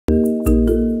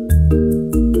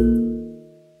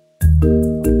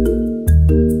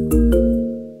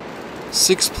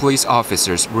6 police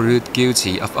officers were ruled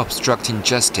guilty of obstructing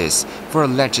justice for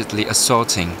allegedly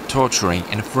assaulting, torturing,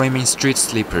 and framing street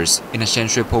sleepers in the Sham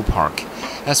Shui Po Park,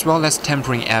 as well as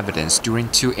tampering evidence during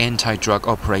 2 anti-drug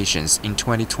operations in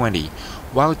 2020,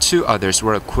 while 2 others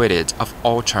were acquitted of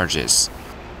all charges.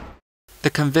 The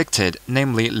convicted,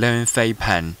 namely Leung Fei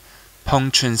Pan,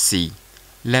 Peng Chun Si,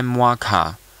 Lam Wah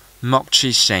Ka, Mok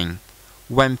Chi Sheng,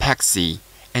 Wen Pak Si,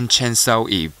 and Chen Sao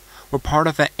Ib, were part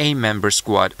of an 8-member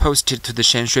squad posted to the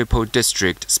Sham Shui Po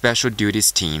District Special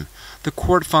Duties Team. The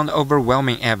court found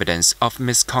overwhelming evidence of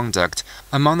misconduct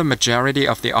among the majority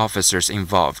of the officers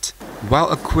involved, while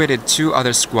acquitted 2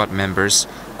 other squad members,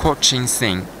 Kwok Ching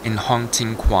Sing and Hong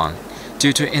Ting Kwang,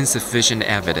 due to insufficient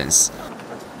evidence.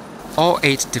 All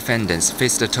 8 defendants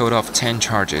faced a total of 10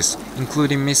 charges,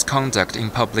 including misconduct in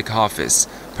public office,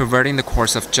 perverting the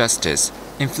course of justice,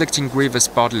 inflicting grievous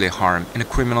bodily harm and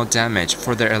criminal damage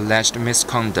for their alleged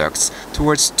misconducts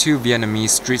towards 2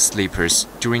 Vietnamese street sleepers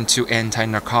during 2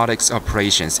 anti-narcotics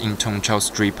operations in Tung Chau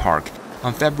Street Park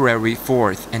on February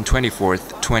 4th and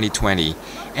 24th, 2020,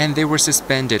 and they were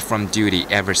suspended from duty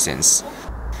ever since.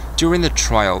 During the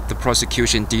trial, the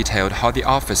prosecution detailed how the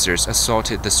officers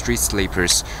assaulted the street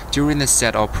sleepers during the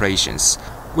said operations,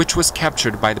 which was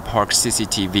captured by the park's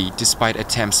CCTV despite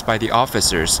attempts by the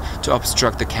officers to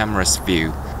obstruct the camera's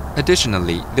view.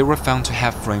 Additionally, they were found to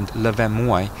have framed Le Van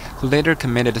Moi, who later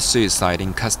committed suicide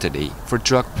in custody for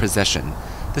drug possession.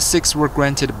 The 6 were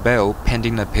granted bail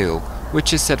pending appeal,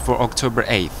 which is set for October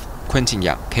 8th. Quentin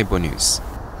Yang, Cable News.